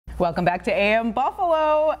Welcome back to AM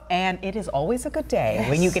Buffalo, and it is always a good day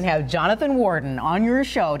when you can have Jonathan Warden on your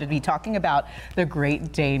show to be talking about the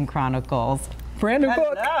Great Dane Chronicles. Brand new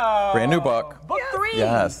book. Brand new book. Book 3.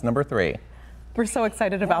 Yes, number 3. We're so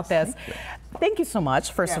excited about this. Thank you so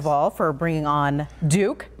much, first of all, for bringing on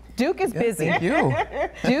Duke. Duke is busy. Thank you.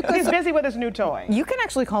 Duke He's busy with his new toy. You can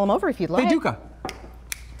actually call him over if you'd like. Hey, Duka.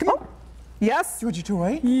 Come on. Yes. Do you want your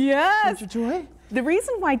toy? Yes. Do you want your toy? The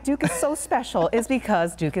reason why Duke is so special is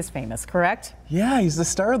because Duke is famous, correct? Yeah, he's the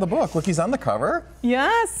star of the book. Look, he's on the cover.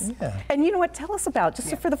 Yes. Yeah. And you know what? Tell us about,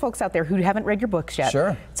 just for the folks out there who haven't read your books yet.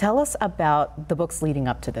 Sure. Tell us about the books leading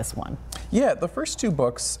up to this one. Yeah, the first 2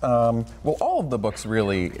 books, well, all of the books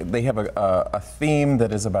really, they have a theme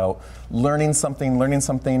that is about learning something,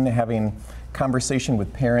 having conversation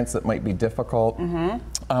with parents that might be difficult.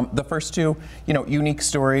 The first 2, you know, unique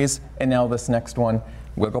stories, and now this next one,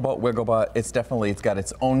 Wigglebutt, it's got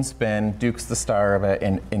its own spin. Duke's the star of it,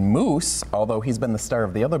 and Moose, although he's been the star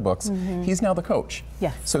of the other books, he's now the coach.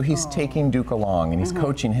 Yes. So he's taking Duke along, and he's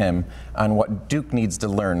coaching him on what Duke needs to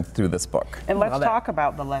learn through this book. And let's talk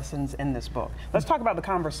about the lessons in this book. Let's talk about the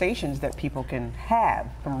conversations that people can have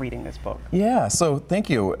from reading this book. Yeah, so thank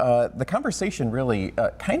you. The conversation really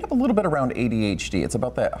kind of a little bit around ADHD. It's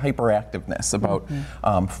about that hyperactiveness, about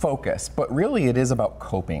focus, but really it is about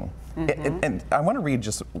coping. And I want to read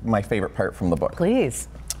just my favorite part from the book. Please.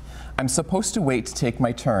 I'm supposed to wait to take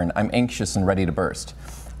my turn. I'm anxious and ready to burst.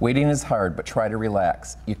 Waiting is hard, but try to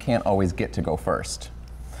relax. You can't always get to go first.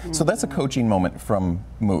 So that's a coaching moment from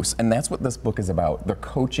Moose, and that's what this book is about, the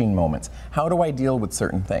coaching moments. How do I deal with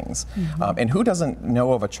certain things? And who doesn't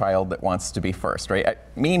know of a child that wants to be first, right?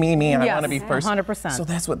 Me, and I want to be first. 100%. So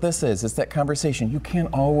that's what this is. It's that conversation. You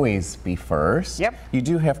can't always be first. Yep. You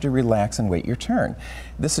do have to relax and wait your turn.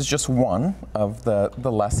 This is just one of the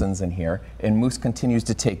lessons in here, and Moose continues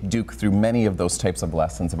to take Duke through many of those types of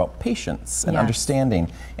lessons about patience and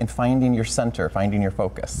understanding and finding your center, finding your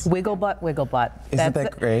focus. Wigglebutt. Isn't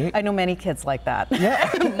that great? I know many kids like that. Yeah.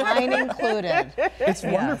 Mine included. It's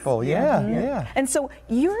wonderful, yeah. And so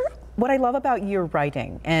what I love about your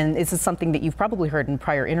writing, and this is something that you've probably heard in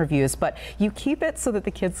prior interviews, but you keep it so that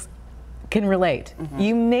the kids can relate.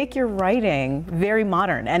 You make your writing very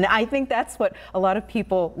modern, and I think that's what a lot of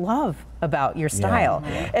people love about your style.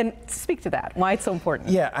 And speak to that, why it's so important.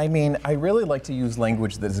 Yeah, I mean, I really like to use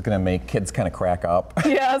language that is going to make kids kind of crack up.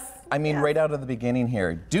 Yes. I mean, right out of the beginning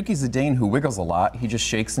here, Dukey's a Dane who wiggles a lot. He just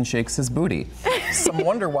shakes and shakes his booty. Some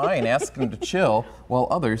wonder why and ask him to chill, while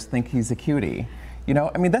others think he's a cutie. You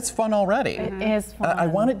know, I mean, that's fun already. It is fun. I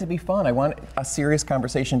want it to be fun. I want a serious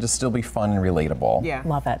conversation to still be fun and relatable. Yeah.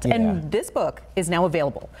 Love it. Yeah. And this book is now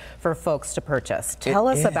available for folks to purchase. Tell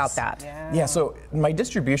us about that. Yeah, so my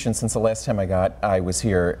distribution since the last time I was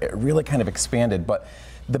here, it really kind of expanded, but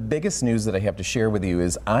the biggest news that I have to share with you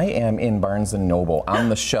is I am in Barnes & Noble on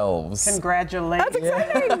the shelves. Congratulations. That's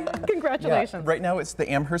exciting. Congratulations. Yeah, right now it's the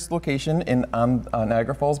Amherst location on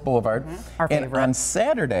Niagara Falls Boulevard. Our and favorite. on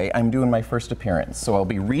Saturday, I'm doing my first appearance. So I'll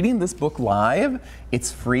be reading this book live.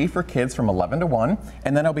 It's free for kids from 11 to 1.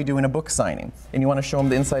 And then I'll be doing a book signing. And you want to show them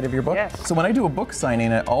the inside of your book? Yes. So when I do a book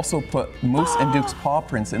signing, I also put Moose and Duke's paw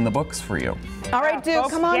prints in the books for you. All right, Duke,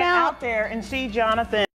 Folks, come on get out. out there and see Jonathan.